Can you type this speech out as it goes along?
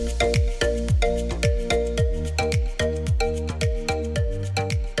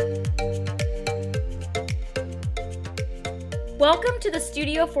Welcome to the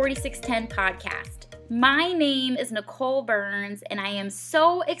Studio 4610 podcast. My name is Nicole Burns, and I am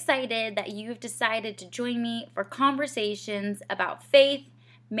so excited that you've decided to join me for conversations about faith,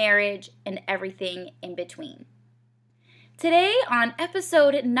 marriage, and everything in between. Today, on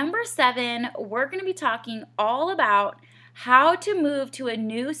episode number 7, we're going to be talking all about how to move to a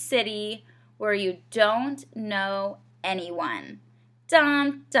new city where you don't know anyone.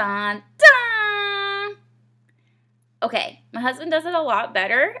 Dun, dun, dun! Okay, my husband does it a lot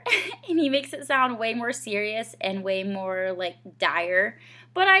better, and he makes it sound way more serious and way more, dire,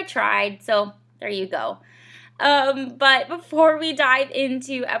 but I tried, so there you go. But before we dive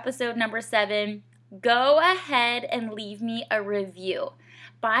into episode number 7, go ahead and leave me a review.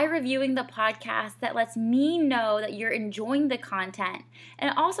 By reviewing the podcast, that lets me know that you're enjoying the content, and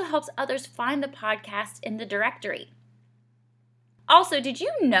it also helps others find the podcast in the directory. Also, did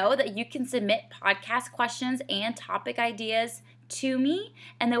you know that you can submit podcast questions and topic ideas to me?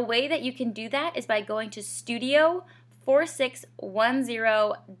 And the way that you can do that is by going to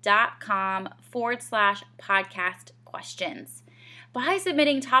studio4610.com/podcast questions. By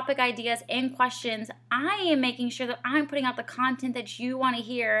submitting topic ideas and questions, I am making sure that I'm putting out the content that you want to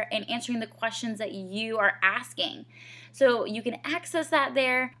hear and answering the questions that you are asking. So you can access that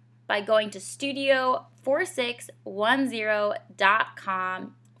there by going to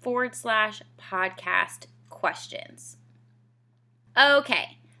studio4610.com/podcast questions.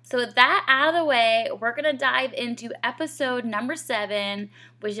 Okay, so with that out of the way, we're going to dive into episode number 7,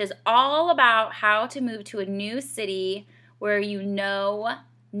 which is all about how to move to a new city where you know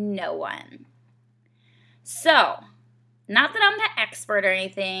no one. So, not that I'm the expert or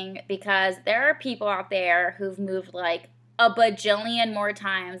anything, because there are people out there who've moved like a bajillion more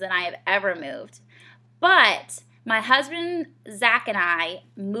times than I have ever moved. But my husband, Zach, and I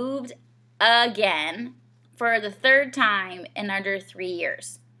moved again for the 3rd time in under 3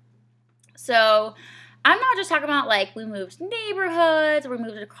 years. So I'm not just talking about we moved neighborhoods, or we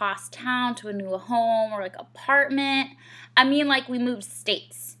moved across town to a new home or apartment. I mean we moved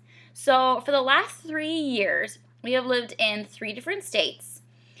states. So for the last 3 years, we have lived in 3 different states,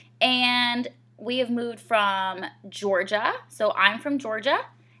 and we have moved from Georgia. So I'm from Georgia,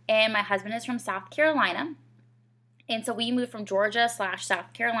 and my husband is from South Carolina. And so we moved from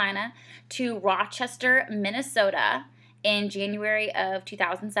Georgia/South Carolina to Rochester, Minnesota in January of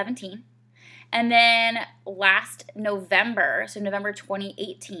 2017. And then last November, so November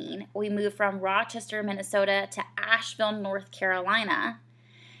 2018, we moved from Rochester, Minnesota to Asheville, North Carolina.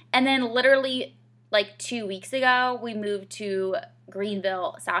 And then literally 2 weeks ago, we moved to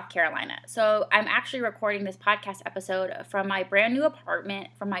Greenville, South Carolina. So I'm actually recording this podcast episode from my brand new apartment,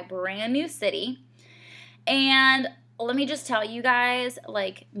 from my brand new city. And let me just tell you guys,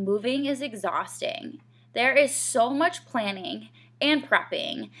 moving is exhausting. There is so much planning and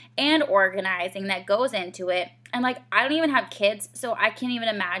prepping and organizing that goes into it. And I don't even have kids, so I can't even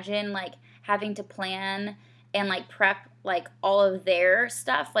imagine having to plan and prep all of their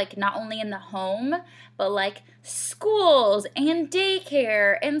stuff, not only in the home, but schools and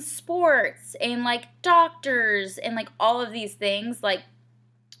daycare and sports and doctors and all of these things.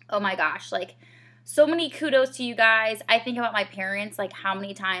 Oh my gosh, so many kudos to you guys. I think about my parents, how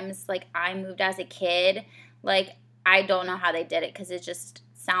many times I moved as a kid. I don't know how they did it, because it just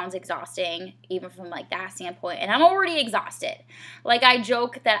sounds exhausting, even from that standpoint. And I'm already exhausted. I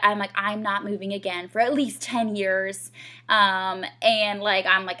joke that I'm not moving again for at least 10 years. And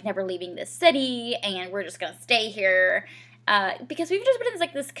I'm never leaving this city, and we're just going to stay here. Because we've just been in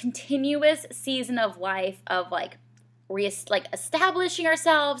this continuous season of life of establishing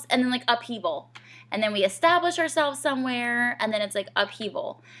ourselves, and then upheaval. And then we establish ourselves somewhere, and then it's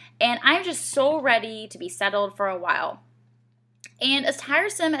upheaval. And I'm just so ready to be settled for a while. And as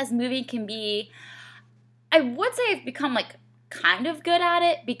tiresome as moving can be, I would say I've become kind of good at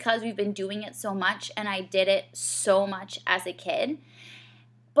it, because we've been doing it so much, and I did it so much as a kid.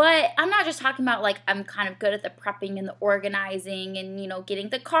 But I'm not just talking about I'm kind of good at the prepping and the organizing and, getting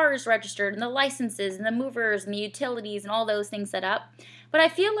the cars registered and the licenses and the movers and the utilities and all those things set up. But I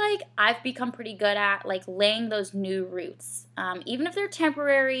feel I've become pretty good at laying those new roots. Even if they're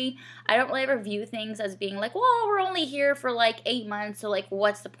temporary, I don't really ever view things as being well, we're only here for 8 months, so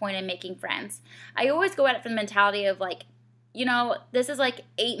what's the point in making friends? I always go at it from the mentality of this is 8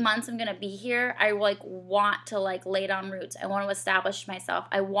 months I'm going to be here. I want to lay down roots. I want to establish myself.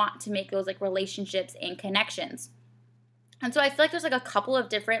 I want to make those relationships and connections. And so I feel there's a couple of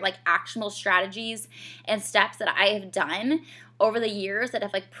different actionable strategies and steps that I have done over the years that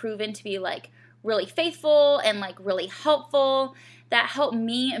have proven to be really faithful and really helpful, that help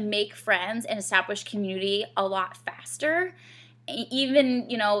me make friends and establish community a lot faster. even,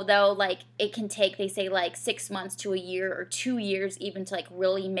 though like it can take, they say like 6 months to a year or 2 years even to like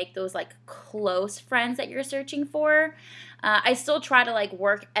really make those like close friends that you're searching for. I still try to like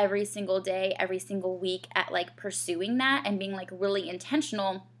work every single day, every single week at like pursuing that and being like really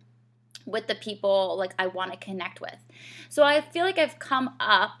intentional with the people like I want to connect with. So I feel like I've come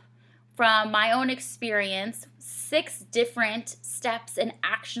up from my own experience 6 different steps and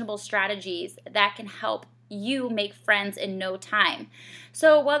actionable strategies that can help you make friends in no time.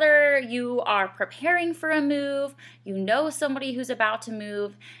 So whether you are preparing for a move, you know somebody who's about to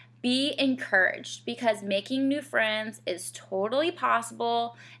move, be encouraged, because making new friends is totally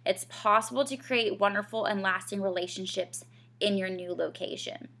possible. It's possible to create wonderful and lasting relationships in your new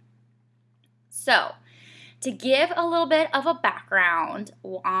location. So, to give a little bit of a background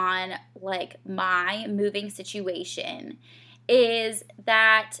on like my moving situation is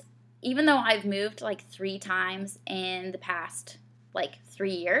that even though I've moved like 3 times in the past like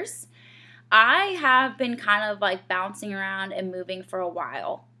 3 years, I have been kind of like bouncing around and moving for a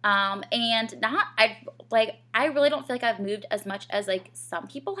while. I really don't feel like I've moved as much as like some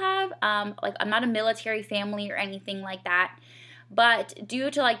people have. Like I'm not a military family or anything like that. But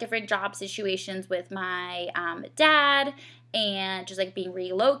due to like different job situations with my dad and just like being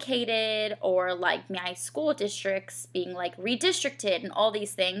relocated, or like my school districts being like redistricted and all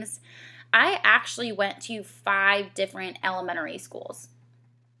these things, I actually went to 5 different elementary schools.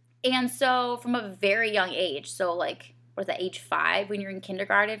 And so from a very young age, so like was at age 5 when you're in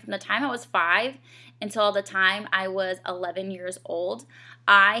kindergarten, from the time I was 5 until the time I was 11 years old,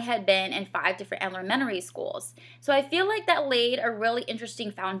 I had been in 5 different elementary schools. So I feel like that laid a really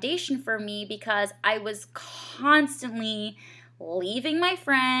interesting foundation for me, because I was constantly leaving my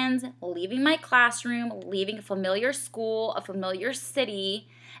friends, leaving my classroom, leaving a familiar school, a familiar city,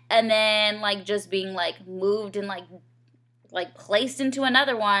 and then like just being like moved and like placed into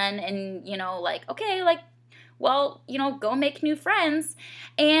another one, and like, okay, like, well, go make new friends.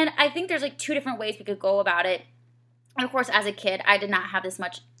 And I think there's like 2 different ways we could go about it. And of course, as a kid, I did not have this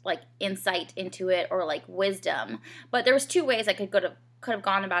much like insight into it or like wisdom, but there was 2 ways I could have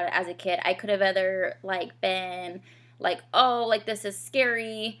gone about it as a kid. I could have either like been like, oh, like this is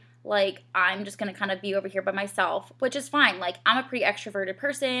scary, like I'm just gonna kind of be over here by myself, which is fine. Like I'm a pretty extroverted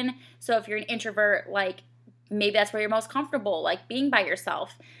person, so if you're an introvert, like maybe that's where you're most comfortable, like being by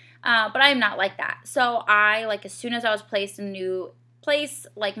yourself. But I'm not like that. So I, like, as soon as I was placed in a new place,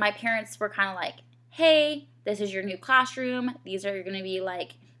 like my parents were kind of like, hey, this is your new classroom. These are going to be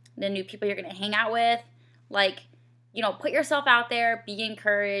like the new people you're going to hang out with. Like, put yourself out there, be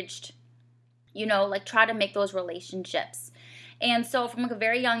encouraged, like try to make those relationships. And so from like a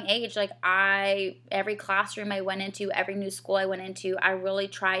very young age, like every classroom I went into, every new school I went into, I really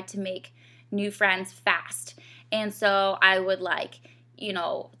tried to make new friends fast. And so I would like,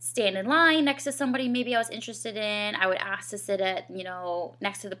 stand in line next to somebody maybe I was interested in. I would ask to sit at,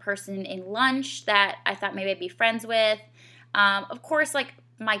 next to the person in lunch that I thought maybe I'd be friends with. Of course, like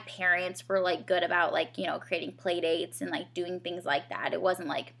my parents were like good about like, creating play dates and like doing things like that. It wasn't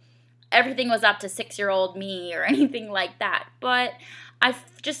like everything was up to 6-year-old me or anything like that. But I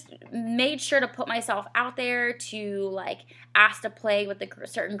just made sure to put myself out there to like ask to play with the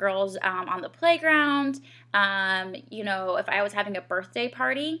certain girls on the playground. If I was having a birthday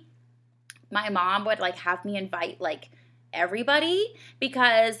party, my mom would like have me invite like everybody,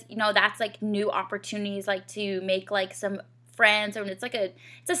 because that's like new opportunities like to make like some friends, and it's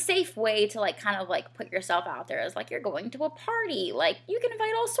a safe way to like kind of like put yourself out there as like you're going to a party, like you can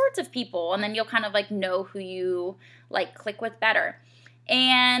invite all sorts of people, and then you'll kind of like know who you like click with better.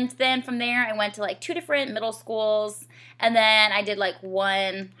 And then from there I went to like 2 different middle schools, and then I did like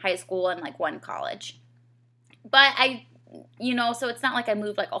 1 high school and like 1 college. But so it's not like I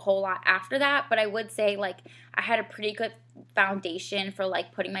moved like a whole lot after that, but I would say like I had a pretty good foundation for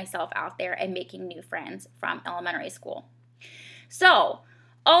like putting myself out there and making new friends from elementary school. So,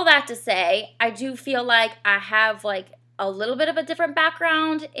 all that to say, I do feel like I have like a little bit of a different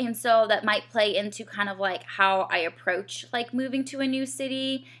background, and so that might play into kind of like how I approach like moving to a new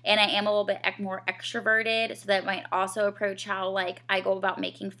city, and I am a little bit more extroverted, so that might also approach how like I go about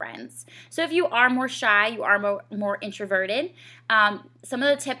making friends. So if you are more shy, you are more introverted, some of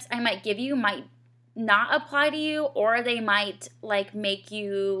the tips I might give you might not apply to you, or they might like make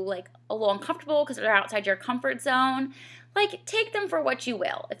you like a little uncomfortable because they're outside your comfort zone. Like, take them for what you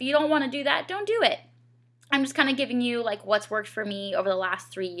will. If you don't want to do that, don't do it. I'm just kind of giving you like what's worked for me over the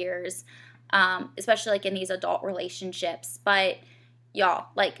last 3 years, especially like in these adult relationships. But y'all,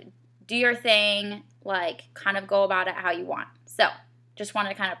 like, do your thing, like kind of go about it how you want. So just want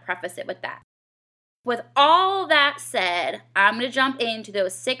to kind of preface it with that. With all that said, I'm going to jump into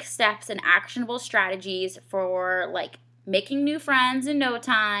those 6 steps and actionable strategies for like making new friends in no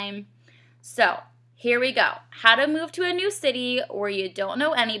time. So here we go. How to move to a new city where you don't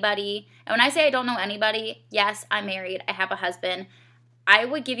know anybody. And when I say I don't know anybody, yes, I'm married. I have a husband. I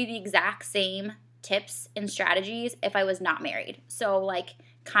would give you the exact same tips and strategies if I was not married. So like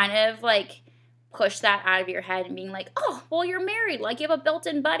kind of like push that out of your head and being like, oh, well, you're married. Like you have a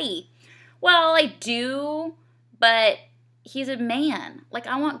built-in buddy. Well, I do, but he's a man. Like,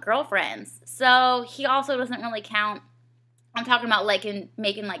 I want girlfriends. So he also doesn't really count. I'm talking about, like, in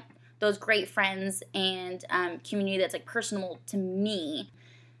making, like, those great friends and community that's, like, personal to me.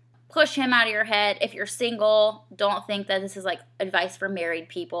 Push him out of your head. If you're single, don't think that this is, like, advice for married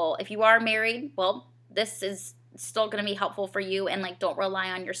people. If you are married, well, this is still going to be helpful for you, and like don't rely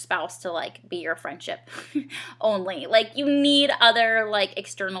on your spouse to like be your friendship only. Like you need other like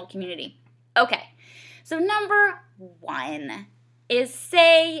external community. Okay, so number 1 is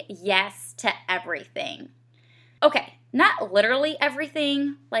say yes to everything. Okay, not literally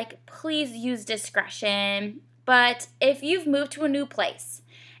everything, like please use discretion, but if you've moved to a new place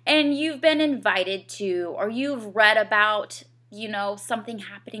and you've been invited to, or you've read about, you know, something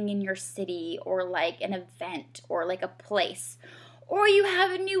happening in your city, or like an event, or like a place, or you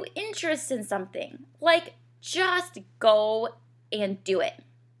have a new interest in something, like just go and do it.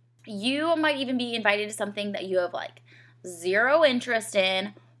 You might even be invited to something that you have like 0 interest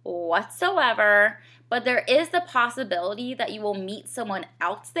in whatsoever, but there is the possibility that you will meet someone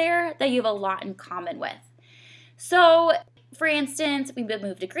else there that you have a lot in common with. So, for instance, we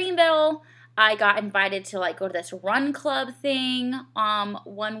moved to Greenville. I got invited to like go to this run club thing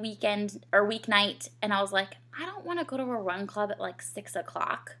one weekend or weeknight, and I was like, I don't want to go to a run club at like 6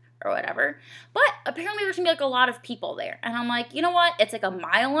 o'clock or whatever. But apparently there's gonna be like a lot of people there. And I'm like, you know what? It's like 1.5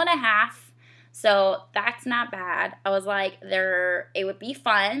 miles. So that's not bad. I was like, it would be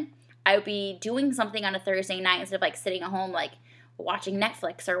fun. I would be doing something on a Thursday night instead of like sitting at home like watching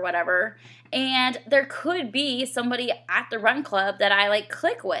Netflix or whatever. And there could be somebody at the run club that I like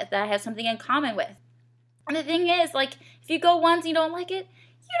click with, that I have something in common with. And the thing is, like, if you go once and you don't like it,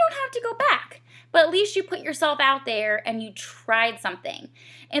 you don't have to go back. But at least you put yourself out there and you tried something.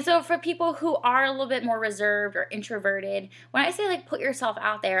 And so for people who are a little bit more reserved or introverted, when I say like put yourself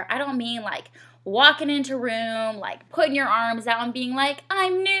out there, I don't mean like walking into a room, like putting your arms out and being like,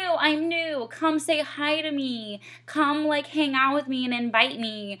 I'm new, come say hi to me, come like hang out with me and invite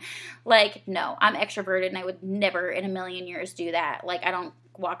me. Like, no, I'm extroverted and I would never in a million years do that. Like, I don't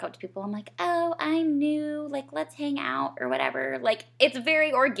walk up to people, I'm like, oh, I'm new, like, let's hang out or whatever. Like, it's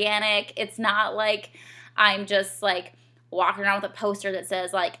very organic. It's not like I'm just like walking around with a poster that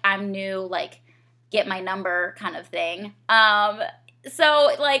says like, I'm new, like, get my number kind of thing.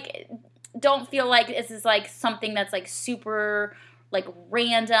 So like, don't feel like this is like something that's like super like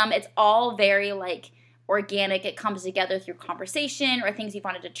random. It's all very like organic. It comes together through conversation or things you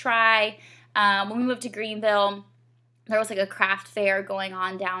wanted to try. When we moved to Greenville, there was like a craft fair going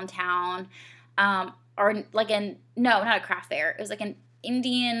on downtown, or like no, not a craft fair. It was like an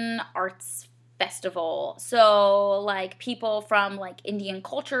Indian arts festival. So like people from like Indian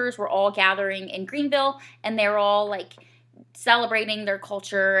cultures were all gathering in Greenville, and they were all like celebrating their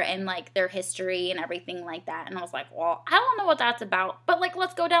culture and like their history and everything like that. And I was like, well, I don't know what that's about, but like,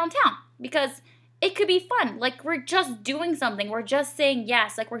 let's go downtown because it could be fun. Like, we're just doing something. We're just saying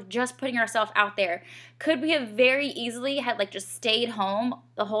yes. Like, we're just putting ourselves out there. Could we have very easily had like just stayed home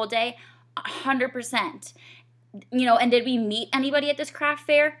the whole day? 100%. You know, and did we meet anybody at this craft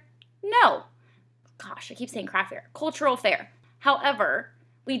fair? No. Gosh, I keep saying craft fair. Cultural fair. However,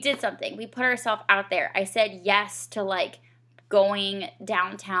 we did something. We put ourselves out there. I said yes to like going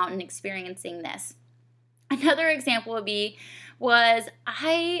downtown and experiencing this. Another example would be when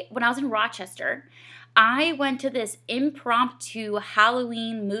I was in Rochester, I went to this impromptu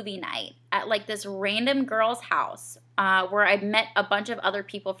Halloween movie night at like this random girl's house where I met a bunch of other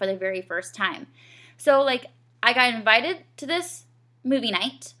people for the very first time. So like I got invited to this movie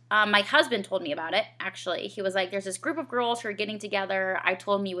night. My husband told me about it, actually. He was like, there's this group of girls who are getting together. I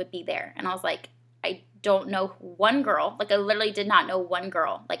told him you would be there. And I was like, I don't know one girl. Like, I literally did not know one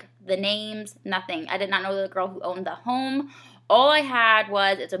girl. Like, the names, nothing. I did not know the girl who owned the home. All I had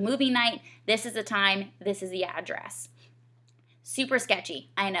was, it's a movie night. This is the time. This is the address. Super sketchy,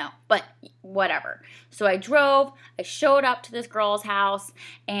 I know, but whatever. So I showed up to this girl's house,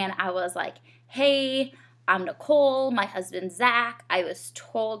 and I was like, hey, I'm Nicole, my husband Zach. I was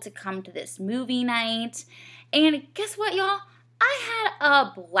told to come to this movie night. And guess what, y'all? I had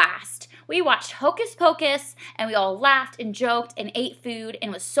a blast. We watched Hocus Pocus, and we all laughed and joked and ate food,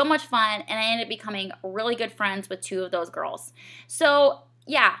 and it was so much fun, and I ended up becoming really good friends with 2 of those girls. So,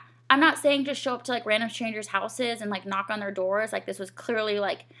 yeah, I'm not saying just show up to, like, random strangers' houses and, like, knock on their doors. Like, this was clearly,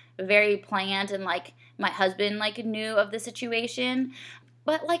 like, very planned, and, like, my husband, like, knew of the situation.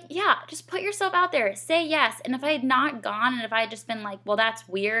 But, like, yeah, just put yourself out there. Say yes. And if I had not gone, and if I had just been like, well, that's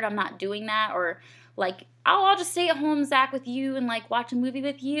weird, I'm not doing that, or like, oh, I'll just stay at home, Zach, with you and like watch a movie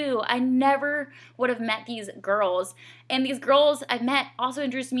with you, I never would have met these girls. And these girls I met also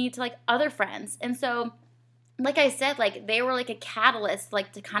introduced me to like other friends. And so, like I said, like they were like a catalyst,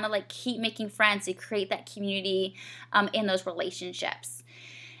 like to kind of like keep making friends, to create that community in those relationships.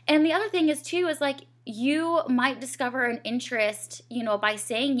 And the other thing is too, is like you might discover an interest, you know, by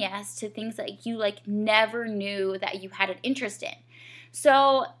saying yes to things that you like never knew that you had an interest in.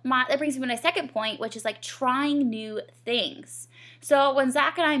 So that brings me to my second point, which is like trying new things. So when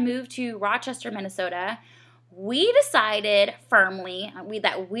Zach and I moved to Rochester, Minnesota, we decided firmly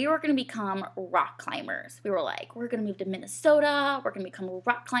that we were going to become rock climbers. We were like, we're going to move to Minnesota. We're going to become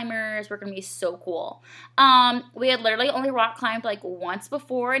rock climbers. We're going to be so cool. We had literally only rock climbed like once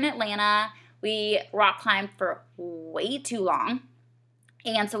before in Atlanta. We rock climbed for way too long.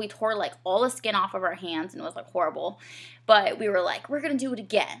 And so we tore like all the skin off of our hands, and it was like horrible. But we were like, we're going to do it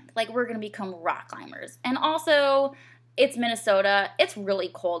again. Like, we're going to become rock climbers. And also, it's Minnesota. It's really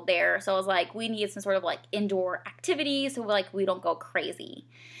cold there. So I was like, we need some sort of like indoor activity so like we don't go crazy.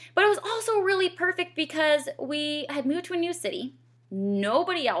 But it was also really perfect because we had moved to a new city.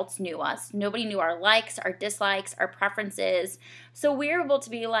 Nobody else knew us. Nobody knew our likes, our dislikes, our preferences. So we were able to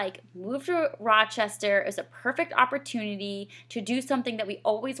be like, move to Rochester. It was a perfect opportunity to do something that we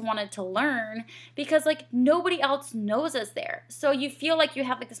always wanted to learn because like nobody else knows us there. So you feel like you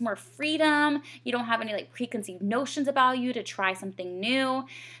have like this more freedom. You don't have any like preconceived notions about you to try something new.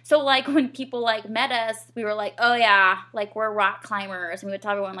 So like when people like met us, we were like, oh yeah, like we're rock climbers. And we would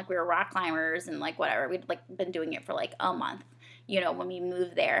tell everyone like we were rock climbers and like whatever. We'd like been doing it for like a month, you know, when we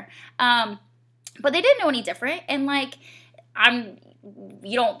moved there. But they didn't know any different. And like,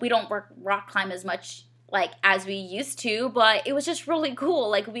 we don't rock climb as much like as we used to, but it was just really cool.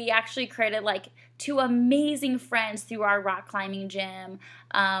 Like we actually created like 2 amazing friends through our rock climbing gym.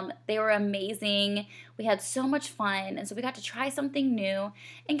 They were amazing. We had so much fun. And so we got to try something new.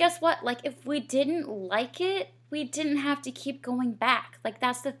 And guess what? Like if we didn't like it, we didn't have to keep going back. Like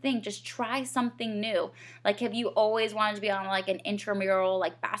that's the thing. Just try something new. Like have you always wanted to be on like an intramural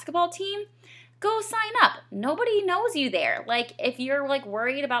like basketball team? Go sign up. Nobody knows you there. Like if you're like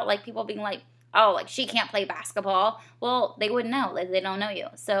worried about like people being like, oh, like she can't play basketball, well, they wouldn't know. Like, they don't know you.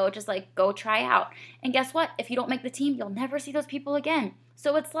 So just like go try out. And guess what? If you don't make the team, you'll never see those people again.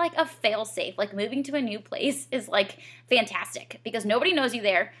 So it's like a fail safe. Like moving to a new place is like fantastic because nobody knows you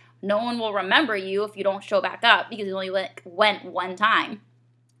there. No one will remember you if you don't show back up because you only went one time.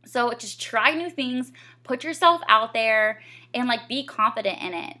 So just try new things, put yourself out there, and like be confident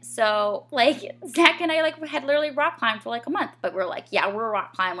in it. So like Zach and I like had literally rock climbed for like a month, but we're like, yeah, we're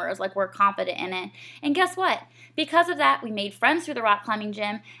rock climbers, like we're confident in it. And guess what? Because of that, we made friends through the rock climbing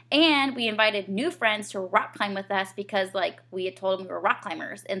gym, and we invited new friends to rock climb with us because like we had told them we were rock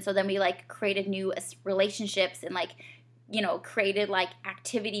climbers. And so then we like created new relationships and like, you know, created like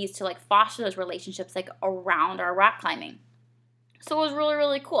activities to like foster those relationships like around our rock climbing. So it was really,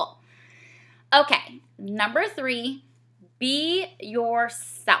 really cool. Okay, number 3, be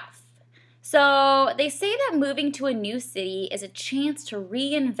yourself. So they say that moving to a new city is a chance to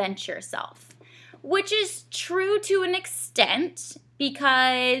reinvent yourself, which is true to an extent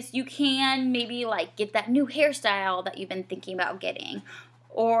because you can maybe like get that new hairstyle that you've been thinking about getting.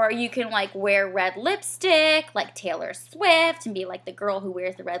 Or you can like wear red lipstick like Taylor Swift and be like the girl who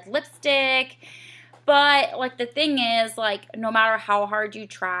wears the red lipstick. But, like, the thing is, like, no matter how hard you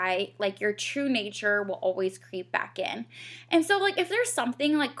try, like, your true nature will always creep back in. And so, like, if there's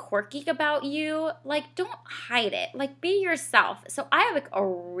something, like, quirky about you, like, don't hide it. Like, be yourself. So I have, like, a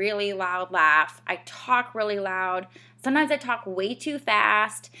really loud laugh. I talk really loud. Sometimes I talk way too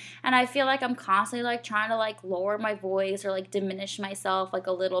fast. And I feel like I'm constantly, like, trying to, like, lower my voice or, like, diminish myself, like,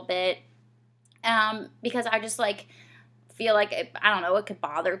 a little bit. Because I just, like, feel like I don't know, it could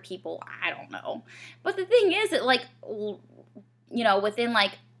bother people. I don't know. But the thing is that like, you know, within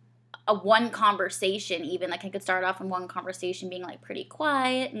like a one conversation, even like I could start off in one conversation being like pretty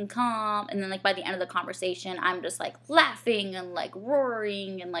quiet and calm, and then like by the end of the conversation I'm just like laughing and like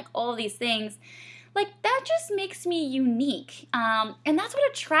roaring and like all these things. Like that just makes me unique. And that's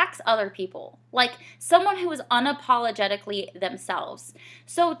what attracts other people. Like someone who is unapologetically themselves.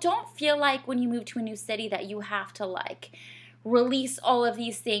 So don't feel like when you move to a new city that you have to like release all of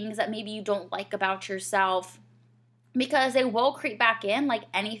these things that maybe you don't like about yourself, because they will creep back in. Like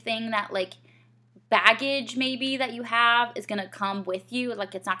anything that like baggage maybe that you have is going to come with you.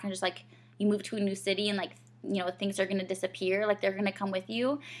 Like it's not going to just like you move to a new city and like, you know, things are going to disappear. Like they're going to come with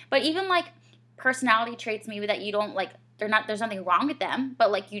you. But even like personality traits maybe that you don't like, there's nothing wrong with them,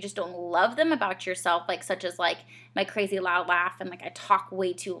 but like you just don't love them about yourself, like such as like my crazy loud laugh and like I talk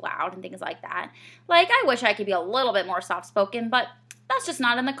way too loud and things like that. Like I wish I could be a little bit more soft spoken, but that's just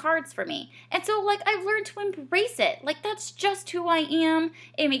not in the cards for me. And so like I've learned to embrace it. Like that's just who I am.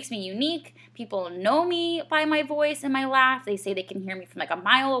 It makes me unique. People know me by my voice and my laugh. They say they can hear me from like a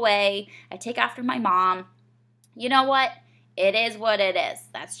mile away. I take after my mom. You know what? It is what it is.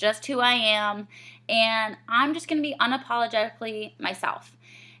 That's just who I am. And I'm just going to be unapologetically myself.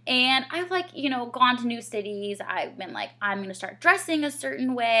 And I've like, you know, gone to new cities. I've been like, I'm going to start dressing a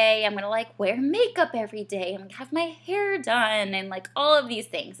certain way. I'm going to like wear makeup every day. I'm going to have my hair done and like all of these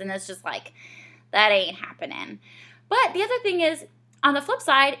things. And it's just like, that ain't happening. But the other thing is, on the flip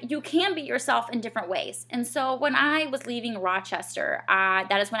side, you can be yourself in different ways. And so when I was leaving Rochester,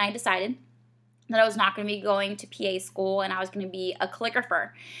 that is when I decided that I was not going to be going to PA school and I was going to be a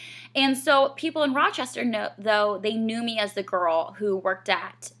calligrapher. And so people in Rochester, they knew me as the girl who worked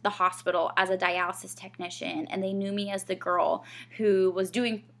at the hospital as a dialysis technician, and they knew me as the girl who was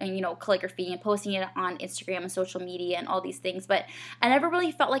doing, you know, calligraphy and posting it on Instagram and social media and all these things. But I never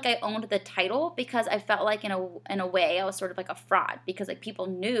really felt like I owned the title, because I felt like in a way I was sort of like a fraud, because like people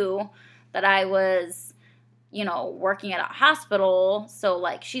knew that I was, you know, working at a hospital, so,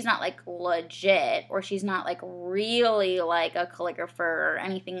 like, she's not, like, legit, or she's not, like, really, like, a calligrapher or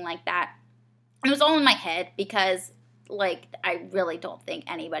anything like that. It was all in my head, because, like, I really don't think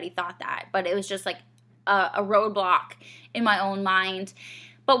anybody thought that, but it was just, like, a roadblock in my own mind.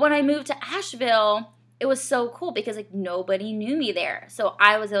 But when I moved to Asheville, it was so cool, because, like, nobody knew me there. So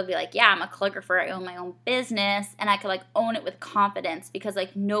I was able to be like, yeah, I'm a calligrapher, I own my own business, and I could, like, own it with confidence, because,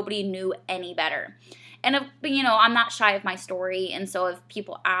 like, nobody knew any better. And, you know, I'm not shy of my story, and so if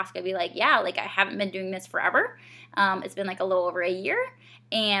people ask, I'd be like, yeah, like, I haven't been doing this forever. It's been, like, a little over a year,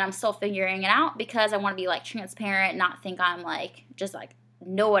 and I'm still figuring it out, because I want to be, like, transparent, not think I'm, like, just, like,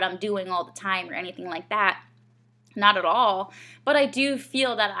 know what I'm doing all the time or anything like that. Not at all. But I do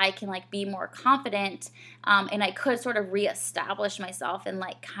feel that I can, like, be more confident, and I could sort of reestablish myself and,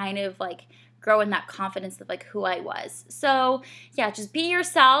 like, kind of, like, grow in that confidence of like who I was. So yeah, just be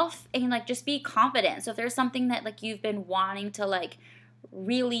yourself and like just be confident. So if there's something that like you've been wanting to like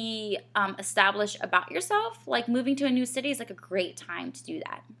really establish about yourself, like moving to a new city is like a great time to do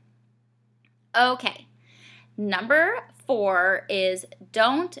that. Okay, number 4 is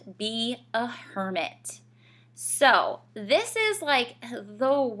don't be a hermit. So this is like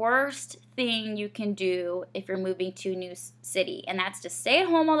the worst thing you can do if you're moving to a new city, and that's to stay at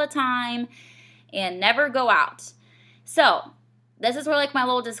home all the time and never go out. So this is where like my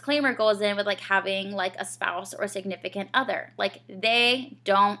little disclaimer goes in with like having like a spouse or a significant other. Like they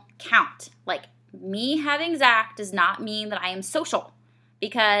don't count. Like me having Zach does not mean that I am social,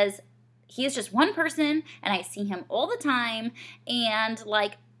 because he is just one person and I see him all the time, and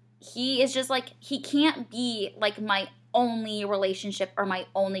like he is just like, he can't be like my only relationship or my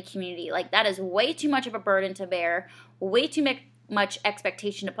only community. Like that is way too much of a burden to bear, way too much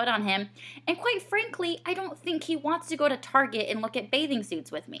expectation to put on him. And quite frankly, I don't think he wants to go to Target and look at bathing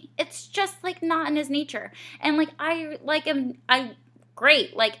suits with me. It's just like not in his nature. And like I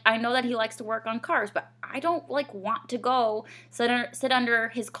great. Like I know that he likes to work on cars, but I don't like want to go sit under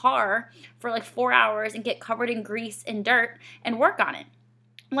his car for like 4 hours and get covered in grease and dirt and work on it.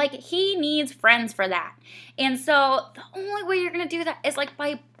 Like, he needs friends for that. And so the only way you're going to do that is, like,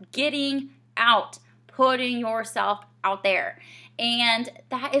 by getting out, putting yourself out there. And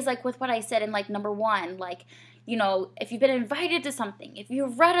that is, like, with what I said in, like, number 1. Like, you know, if you've been invited to something, if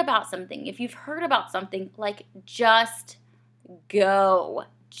you've read about something, if you've heard about something, like, just go.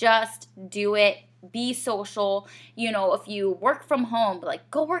 Just do it. Be social. You know, if you work from home, like,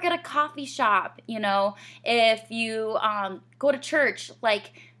 go work at a coffee shop. You know, if you go to church,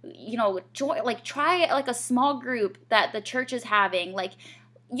 like, you know, try like a small group that the church is having. Like,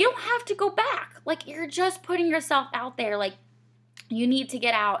 you don't have to go back. Like, you're just putting yourself out there. Like, you need to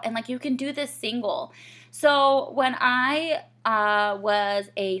get out, and like you can do this single. So when I was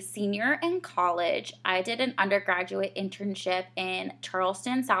a senior in college, I did an undergraduate internship in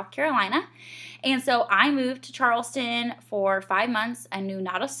Charleston, South Carolina. And so I moved to Charleston for 5 months. I knew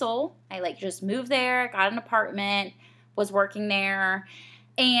not a soul. I like just moved there, got an apartment, was working there.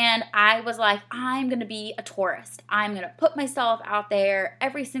 And I was like, I'm going to be a tourist. I'm going to put myself out there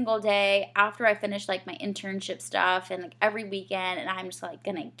every single day after I finish like my internship stuff and like every weekend. And I'm just like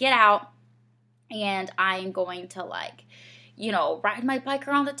going to get out and I'm going to like, ride my bike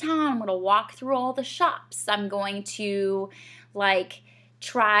around the town. I'm going to walk through all the shops. I'm going to like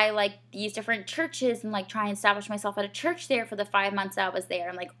try like these different churches and like try and establish myself at a church there for the 5 months I was there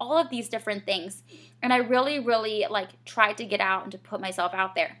and like all of these different things. And I really, really like tried to get out and to put myself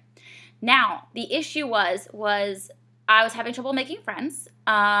out there. Now, the issue was I was having trouble making friends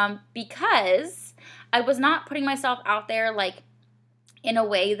because I was not putting myself out there like in a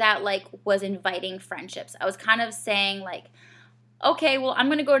way that like was inviting friendships. I was kind of saying like, okay, well, I'm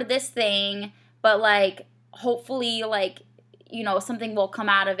going to go to this thing, but like hopefully like something will come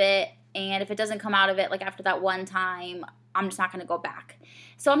out of it. And if it doesn't come out of it, like after that one time, I'm just not going to go back.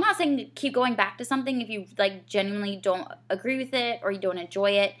 So I'm not saying to keep going back to something if you like genuinely don't agree with it or you don't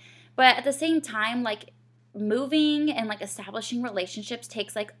enjoy it. But at the same time, like moving and like establishing relationships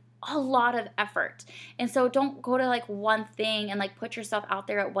takes like a lot of effort. And so don't go to like one thing and like put yourself out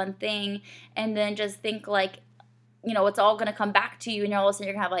there at one thing and then just think like, it's all going to come back to you and all of a sudden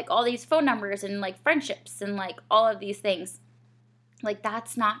you're going to have like all these phone numbers and like friendships and like all of these things. Like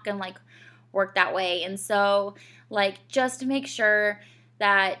that's not going to like work that way. And so like just to make sure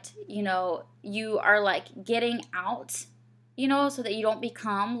that, you are like getting out, so that you don't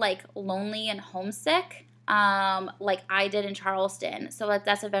become like lonely and homesick. Like I did in Charleston. So like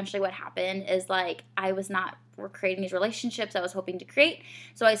that's eventually what happened is like I was not creating these relationships I was hoping to create.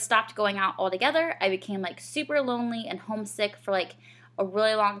 So I stopped going out altogether. I became like super lonely and homesick for like a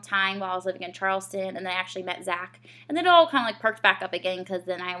really long time while I was living in Charleston, and then I actually met Zach, and then it all kind of like perked back up again because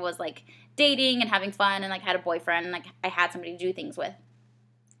then I was like dating and having fun and like had a boyfriend and like I had somebody to do things with.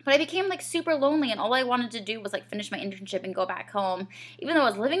 But I became like super lonely and all I wanted to do was like finish my internship and go back home. Even though I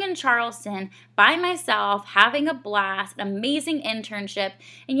was living in Charleston by myself, having a blast, an amazing internship.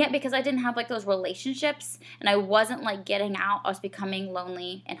 And yet because I didn't have like those relationships and I wasn't like getting out, I was becoming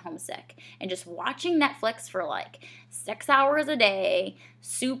lonely and homesick. And just watching Netflix for like 6 hours a day,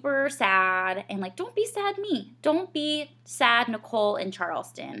 super sad. And like, don't be sad me. Don't be sad Nicole in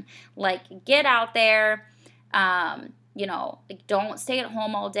Charleston. Like get out there. Like don't stay at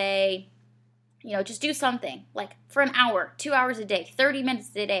home all day, just do something like for an hour, 2 hours a day, 30 minutes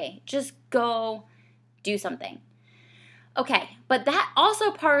a day, just go do something. Okay. But that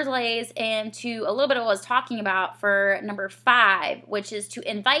also parlays into a little bit of what I was talking about for number 5, which is to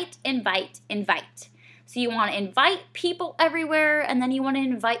invite. So you want to invite people everywhere and then you want to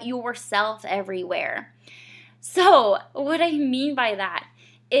invite yourself everywhere. So what I mean by that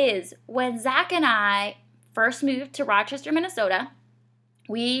is when Zach and I first moved to Rochester, Minnesota,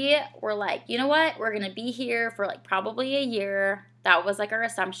 we were like, you know what? We're going to be here for like probably a year. That was like our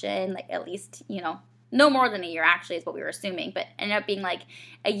assumption, like at least, no more than a year actually is what we were assuming, but ended up being like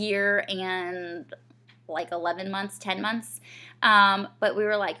a year and like 11 months, 10 months. But we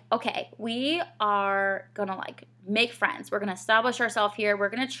were like, okay, we are going to like make friends. We're going to establish ourselves here. We're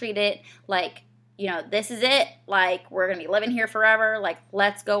going to treat it like, this is it. Like, we're going to be living here forever. Like,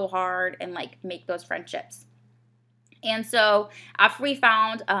 let's go hard and, like, make those friendships. And so after we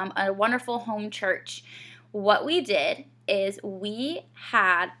found a wonderful home church, what we did is we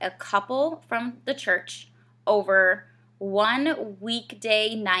had a couple from the church over one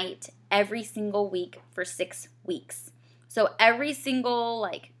weekday night every single week for 6 weeks. So every single,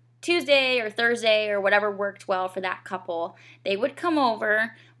 like, Tuesday or Thursday or whatever worked well for that couple, they would come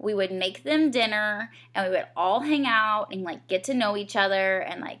over, we would make them dinner, and we would all hang out and, like, get to know each other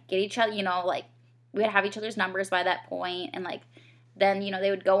and, like, get each other, like, we would have each other's numbers by that point, and, like, then, they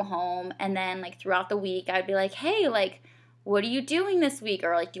would go home, and then, like, throughout the week, I'd be like, hey, like, what are you doing this week?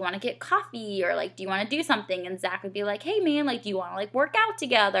 Or, like, do you want to get coffee? Or, like, do you want to do something? And Zach would be like, hey, man, like, do you want to, like, work out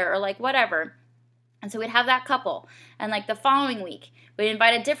together? Or, like, whatever. And so we'd have that couple. And, like, the following week, we'd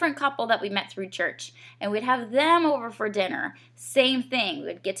invite a different couple that we met through church. And we'd have them over for dinner. Same thing. We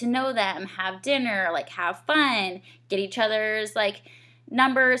would get to know them, have dinner, like, have fun, get each other's, like,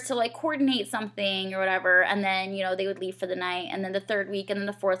 numbers to, like, coordinate something or whatever. And then, they would leave for the night. And then the 3rd week, and then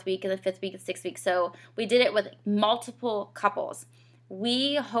the 4th week, and the 5th week, and 6th week. So we did it with multiple couples.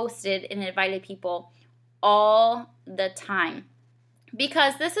 We hosted and invited people all the time.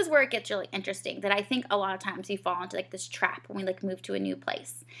 Because this is where it gets really interesting, that I think a lot of times we fall into, like, this trap when we, like, move to a new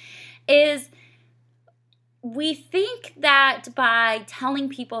place, is we think that by telling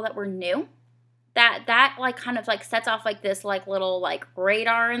people that we're new, that like, kind of, like, sets off, like, this, like, little, like,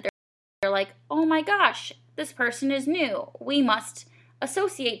 radar, and they're like, oh my gosh, this person is new. We must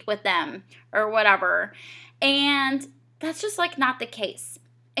associate with them, or whatever. And that's just, like, not the case.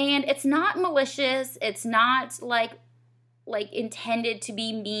 And it's not malicious. It's not like intended to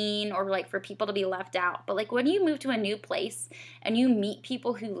be mean or like for people to be left out. But like when you move to a new place and you meet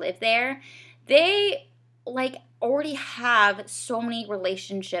people who live there, they like already have so many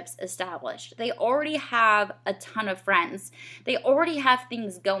relationships established. They already have a ton of friends. They already have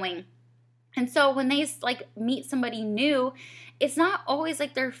things going. And so when they like meet somebody new, it's not always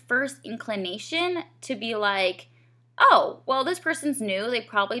like their first inclination to be like, oh, well, this person's new. They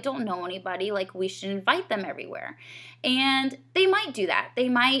probably don't know anybody. Like, we should invite them everywhere. And they might do that. They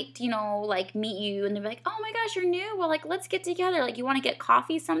might, like meet you and they're like, oh my gosh, you're new. Well, like, let's get together. Like, you want to get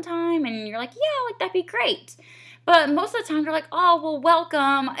coffee sometime? And you're like, yeah, like, that'd be great. But most of the time, they're like, oh, well,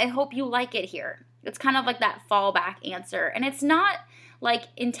 welcome. I hope you like it here. It's kind of like that fallback answer. And it's not like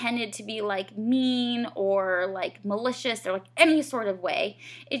intended to be like mean or like malicious or like any sort of way.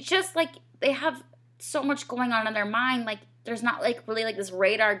 It's just like they have so much going on in their mind. Like there's not like really like this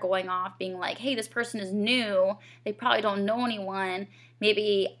radar going off being like, hey, this person is new. They probably don't know anyone.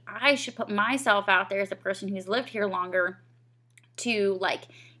 Maybe I should put myself out there as a person who's lived here longer to like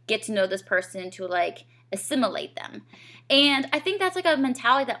get to know this person, to like assimilate them. And I think that's like a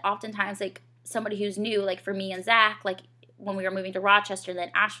mentality that oftentimes like somebody who's new, like for me and Zach, like when we were moving to Rochester, then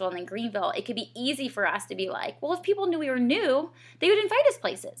Asheville, and then Greenville, it could be easy for us to be like, well, if people knew we were new, they would invite us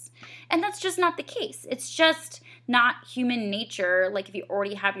places. And that's just not the case. It's just not human nature. Like if you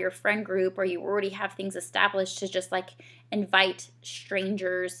already have your friend group or you already have things established to just like invite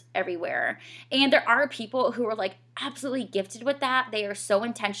strangers everywhere. And there are people who are like absolutely gifted with that. They are so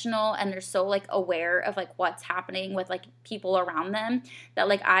intentional and they're so like aware of like what's happening with like people around them that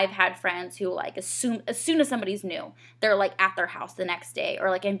like I've had friends who like as soon as somebody's new, they're like at their house the next day or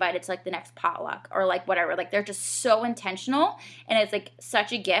like invited to like the next potluck or like whatever. Like they're just so intentional and it's like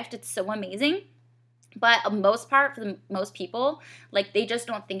such a gift. It's so amazing. But most part, for most people, like they just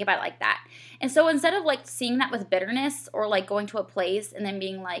don't think about it like that. And so instead of like seeing that with bitterness or like going to a place and then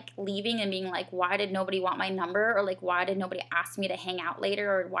being like leaving and being like, why did nobody want my number? Or like, why did nobody ask me to hang out later?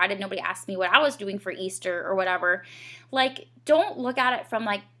 Or why did nobody ask me what I was doing for Easter or whatever? Like, don't look at it from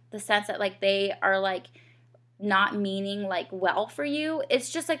like the sense that like they are like not meaning like well for you. It's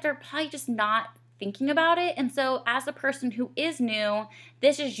just like they're probably just not thinking about it. And so as a person who is new,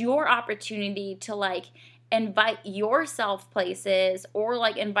 this is your opportunity to like invite yourself places or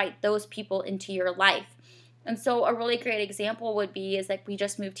like invite those people into your life. And so a really great example would be is like we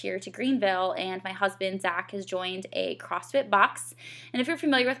just moved here to Greenville and my husband Zach has joined a CrossFit box. And if you're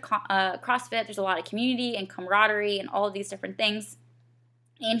familiar with CrossFit, there's a lot of community and camaraderie and all of these different things.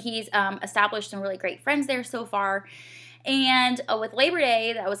 And he's established some really great friends there so far. And with Labor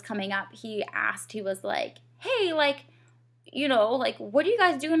Day that was coming up, he was like, hey, like, like, what are you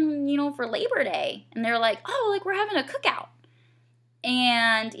guys doing, for Labor Day? And they're like, oh, like, we're having a cookout.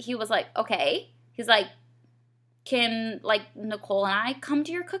 And he was like, okay. He's like, can, like, Nicole and I come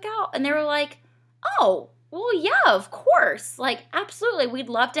to your cookout? And they were like, oh, well, yeah, of course. Like, absolutely. We'd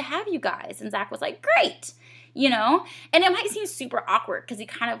love to have you guys. And Zach was like, great. And it might seem super awkward because he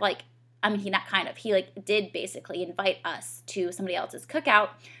kind of like, he like did basically invite us to somebody else's cookout.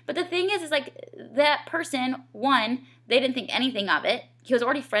 But the thing is like that person, one, they didn't think anything of it. He was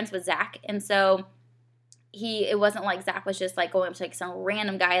already friends with Zach. And so it wasn't like Zach was just like going up to like some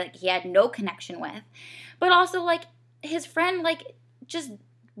random guy like he had no connection with. But also like his friend like just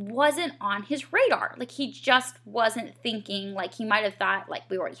wasn't on his radar. Like he just wasn't thinking. Like he might have thought like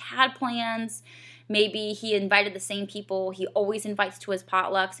we already had plans. Maybe he invited the same people he always invites to his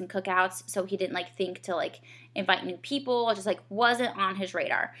potlucks and cookouts, so he didn't like think to like invite new people. It just like wasn't on his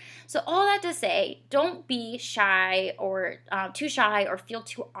radar. So all that to say, don't be shy or too shy or feel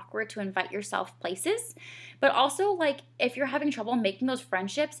too awkward to invite yourself places. But also like if you're having trouble making those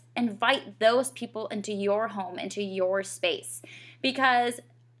friendships, invite those people into your home, into your space, because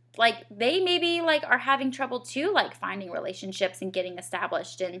like they maybe like are having trouble too, like finding relationships and getting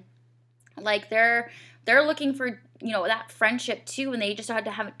established, and like they're looking for that friendship too, and they just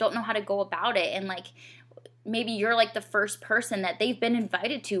don't know how to go about it. And like maybe you're like the first person that they've been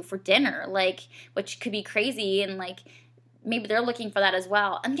invited to for dinner, like, which could be crazy, and like maybe they're looking for that as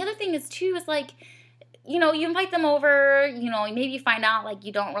well. And the other thing is too is like you invite them over, maybe you find out like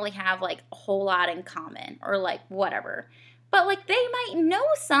you don't really have like a whole lot in common or like whatever, but like they might know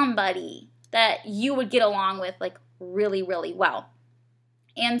somebody that you would get along with like really, really well.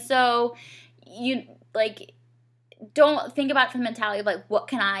 And so you like don't think about it from the mentality of like, what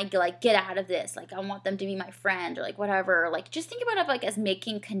can I like get out of this? Like I want them to be my friend or like whatever. Like just think about it like as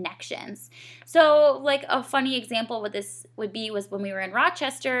making connections. So like a funny example with this was when we were in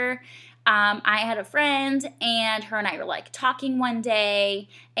Rochester. I had a friend, and her and I were like talking one day,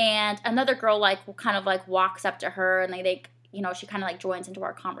 and another girl like kind of like walks up to her, and they she kind of like joins into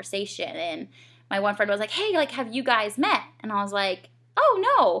our conversation, and my one friend was like, hey, like, have you guys met? And I was like,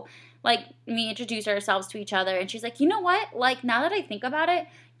 oh, no. Like, we introduced ourselves to each other, and she's like, you know what? Like, now that I think about it,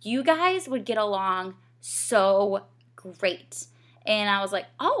 you guys would get along so great. And I was like,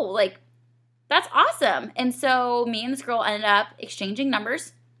 oh, like, that's awesome. And so me and this girl ended up exchanging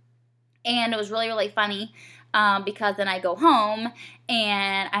numbers, and it was really, really funny. Because then I go home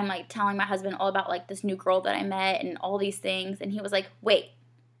and I'm like telling my husband all about like this new girl that I met and all these things. And he was like, wait,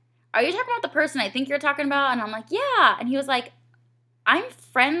 are you talking about the person I think you're talking about? And I'm like, yeah. And he was like, I'm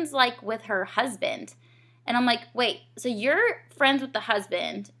friends like with her husband. And I'm like, wait, so you're friends with the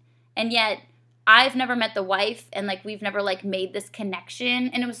husband, and yet I've never met the wife, and like we've never like made this connection.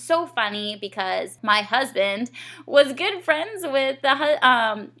 And it was so funny because my husband was good friends with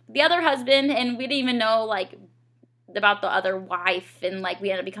the other husband, and we didn't even know like about the other wife, and like we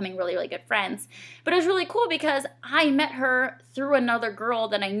ended up becoming really, really good friends. But it was really cool because I met her through another girl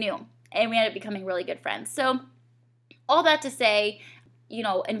that I knew, and we ended up becoming really good friends. So all that to say,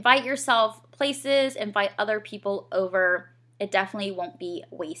 invite yourself places, invite other people over. It definitely won't be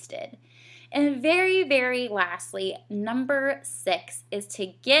wasted. And very, very lastly, number 6 is to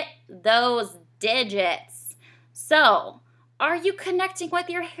get those digits. So, are you connecting with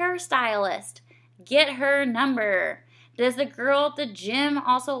your hairstylist? Get her number. Does the girl at the gym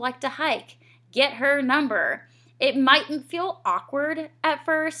also like to hike? Get her number. It might feel awkward at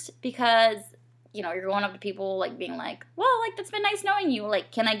first because, you're going up to people like being like, well, like, it's been nice knowing you. Like,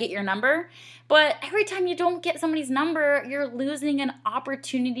 can I get your number? But every time you don't get somebody's number, you're losing an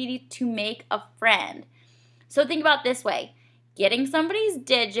opportunity to make a friend. So think about it this way. Getting somebody's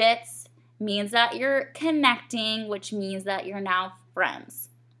digits means that you're connecting, which means that you're now friends.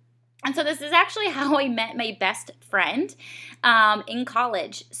 And so this is actually how I met my best friend in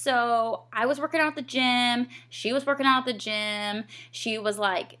college. So I was working out at the gym. She was working out at the gym. She was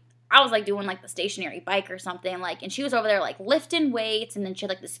like, I was like doing like the stationary bike or something, like, and she was over there like lifting weights, and then she had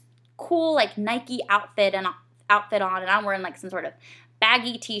like this cool like Nike outfit on, and I'm wearing like some sort of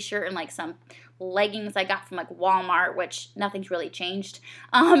baggy t-shirt and like some leggings I got from like Walmart, which nothing's really changed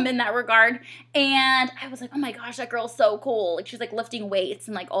in that regard. And I was like, oh my gosh, that girl's so cool. Like, she's like lifting weights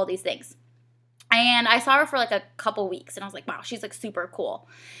and like all these things. And I saw her for like a couple weeks, and I was like, wow, she's like super cool.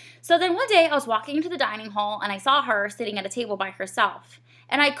 So then one day I was walking into the dining hall, and I saw her sitting at a table by herself.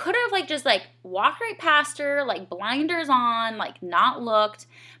 And I could have like just like walked right past her, like blinders on, like not looked.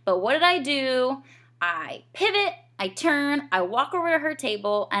 But what did I do? I pivot, I turn, I walk over to her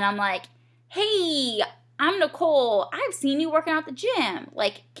table, and I'm like, hey, I'm Nicole. I've seen you working out at the gym.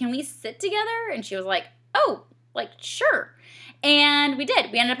 Like, can we sit together? And she was like, oh, like, sure. And we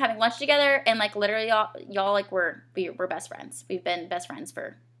did. We ended up having lunch together, and like literally y'all like we're best friends. We've been best friends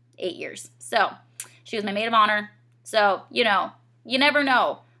for 8 years. So she was my maid of honor. So, you never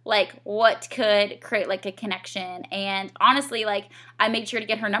know, like, what could create, like, a connection. And honestly, like, I made sure to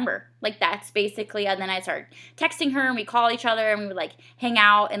get her number. Like, that's basically, and then I started texting her, and we call each other, and we would, like, hang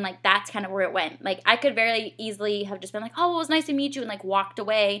out, and, like, that's kind of where it went. Like, I could very easily have just been like, oh, well, it was nice to meet you, and, like, walked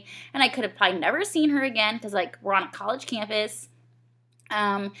away. And I could have probably never seen her again because, like, we're on a college campus.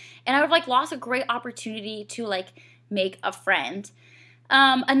 And I would have, like, lost a great opportunity to, like, make a friend.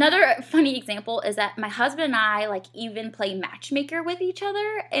 Another funny example is that my husband and I, like, even play matchmaker with each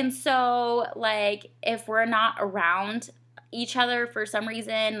other. And so, like, if we're not around each other for some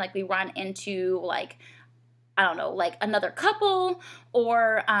reason, like, we run into, like, I don't know, like, another couple,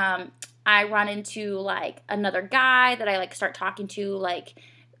 or I run into, like, another guy that I, like, start talking to, like,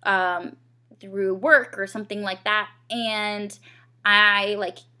 through work or something like that. And I,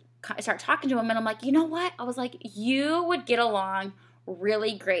 like, start talking to him, and I'm like, you know what? I was like, you would get along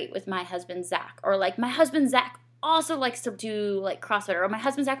really great with my husband Zach, or like my husband Zach also likes to do like CrossFit, or my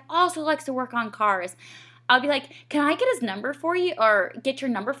husband Zach also likes to work on cars. I'll be like, can I get his number for you, or get your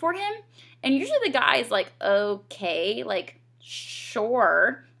number for him? And usually the guy is like, okay, like,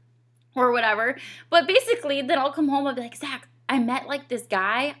 sure, or whatever. But basically then I'll come home and be like, Zach, I met like this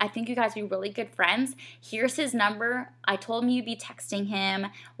guy. I think you guys would be really good friends. Here's his number. I told him you'd be texting him.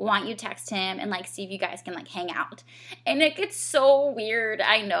 Why don't you text him and like see if you guys can like hang out? And it gets so weird.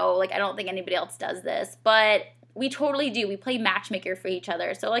 I know, like, I don't think anybody else does this, but we totally do. We play matchmaker for each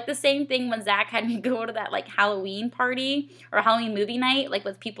other. So like the same thing when Zach had me go to that like Halloween party or Halloween movie night, like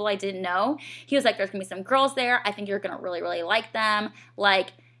with people I didn't know. He was like, there's gonna be some girls there. I think you're gonna really, really like them. Like,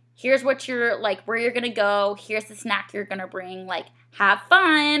 here's what you're, like, where you're going to go. Here's the snack you're going to bring. Like, have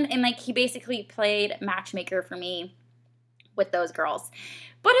fun. And, like, he basically played matchmaker for me with those girls.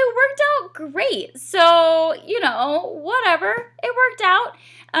 But it worked out great. So, whatever. It worked out.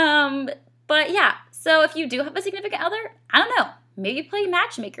 But yeah, so if you do have a significant other, I don't know, maybe play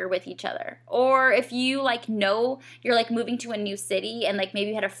matchmaker with each other. Or if you know you're moving to a new city and maybe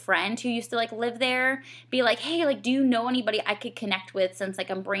you had a friend who used to live there, be like, hey, do you know anybody I could connect with since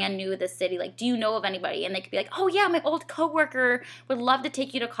I'm brand new to this city? Do you know of anybody? And they could be like, oh yeah, my old coworker would love to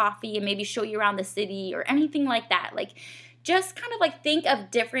take you to coffee and maybe show you around the city or anything like that. Just kind of think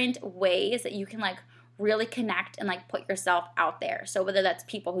of different ways that you can really connect and put yourself out there. So whether that's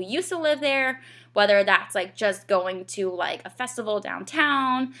people who used to live there, whether that's just going to a festival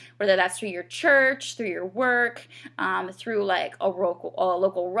downtown, whether that's through your church, through your work, through a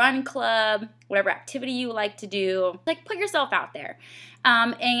local run club, whatever activity you like to do, put yourself out there.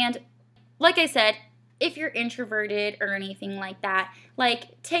 And like I said, if you're introverted or anything like that,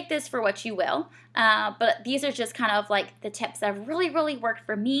 take this for what you will. But these are just kind of the tips that have really, really worked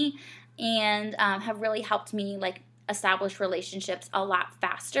for me and have really helped me establish relationships a lot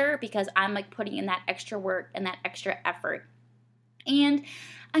faster because I'm putting in that extra work and that extra effort. And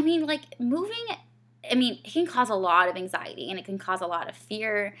I mean, moving, it can cause a lot of anxiety and it can cause a lot of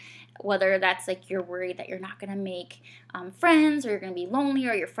fear, whether that's you're worried that you're not going to make friends or you're going to be lonely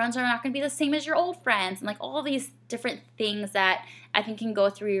or your friends are not going to be the same as your old friends and all these different things that I think can go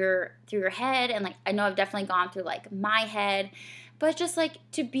through your head. And I know I've definitely gone through my head, but just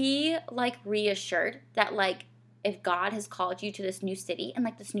to be reassured that if God has called you to this new city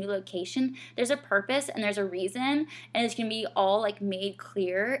and this new location, there's a purpose and there's a reason, and it's gonna be all made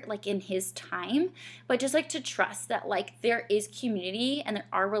clear in His time. But just to trust that there is community and there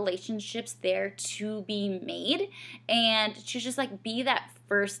are relationships there to be made, and to just be that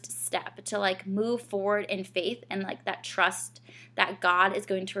first step to move forward in faith and that trust that God is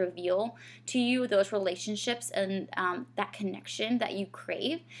going to reveal to you those relationships and that connection that you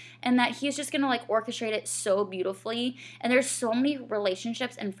crave, and that He's just going to orchestrate it so beautifully. And there's so many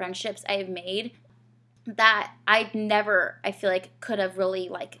relationships and friendships I have made that I feel could have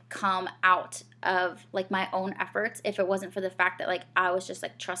really come out of my own efforts if it wasn't for the fact that I was just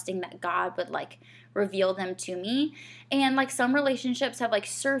trusting that God would reveal them to me. And some relationships have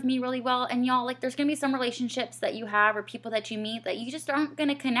served me really well, and y'all, there's gonna be some relationships that you have or people that you meet that you just aren't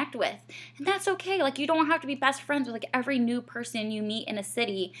gonna connect with, and that's okay. You don't have to be best friends with every new person you meet in a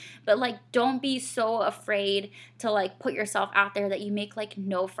city, but don't be so afraid to put yourself out there that you make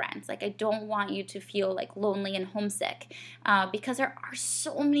no friends. I don't want you to feel lonely and homesick, because there are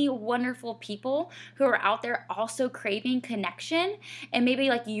so many wonderful people who are out there also craving connection, and maybe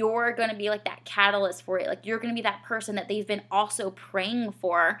you're gonna be that catalyst for it. You're gonna be that person that they've been also praying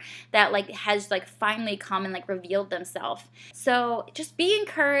for, that has finally come and revealed themselves. So just be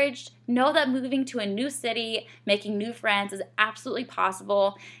encouraged. Know that moving to a new city, making new friends is absolutely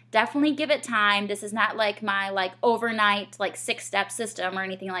possible. Definitely give it time. This is not my overnight 6-step system or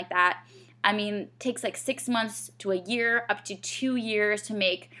anything like that. It takes 6 months to a year, up to 2 years to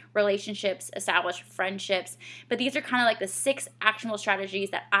make relationships, establish friendships. But these are kind of the 6 actionable strategies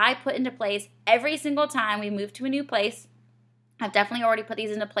that I put into place every single time we move to a new place. I've definitely already put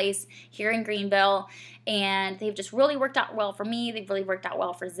these into place here in Greenville, and they've just really worked out well for me. They've really worked out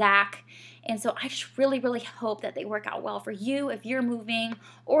well for Zach. And so I just really, really hope that they work out well for you if you're moving,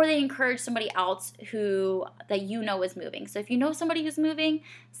 or they encourage somebody else that you know is moving. So if you know somebody who's moving,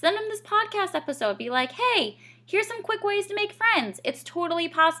 send them this podcast episode. Be like, hey, here's some quick ways to make friends. It's totally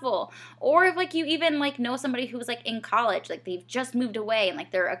possible. Or if you even know somebody who's in college, they've just moved away and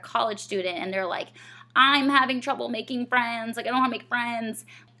they're a college student and they're I'm having trouble making friends. I don't want to make friends.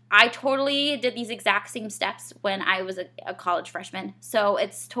 I totally did these exact same steps when I was a college freshman. So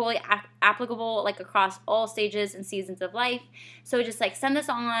it's totally applicable across all stages and seasons of life. So just send this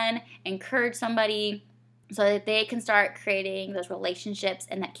on, encourage somebody so that they can start creating those relationships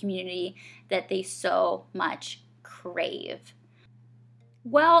and that community that they so much crave.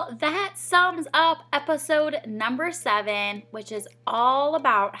 Well, that sums up episode number 7, which is all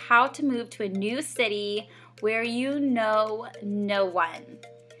about how to move to a new city where you know no one.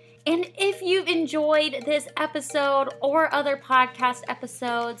 And if you've enjoyed this episode or other podcast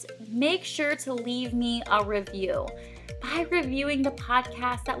episodes, make sure to leave me a review. By reviewing the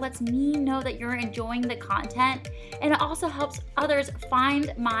podcast, that lets me know that you're enjoying the content, and it also helps others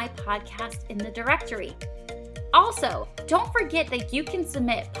find my podcast in the directory. Also, don't forget that you can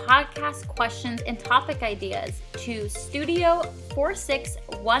submit podcast questions and topic ideas to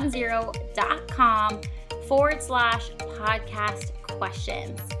studio4610.com/podcast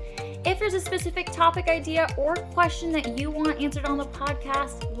questions. If there's a specific topic idea or question that you want answered on the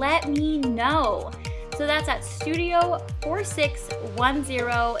podcast, let me know. So that's at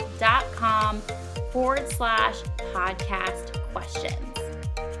studio4610.com/podcast questions.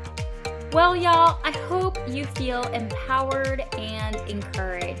 Well, y'all, I hope you feel empowered and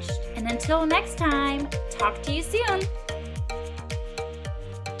encouraged. And until next time, talk to you soon.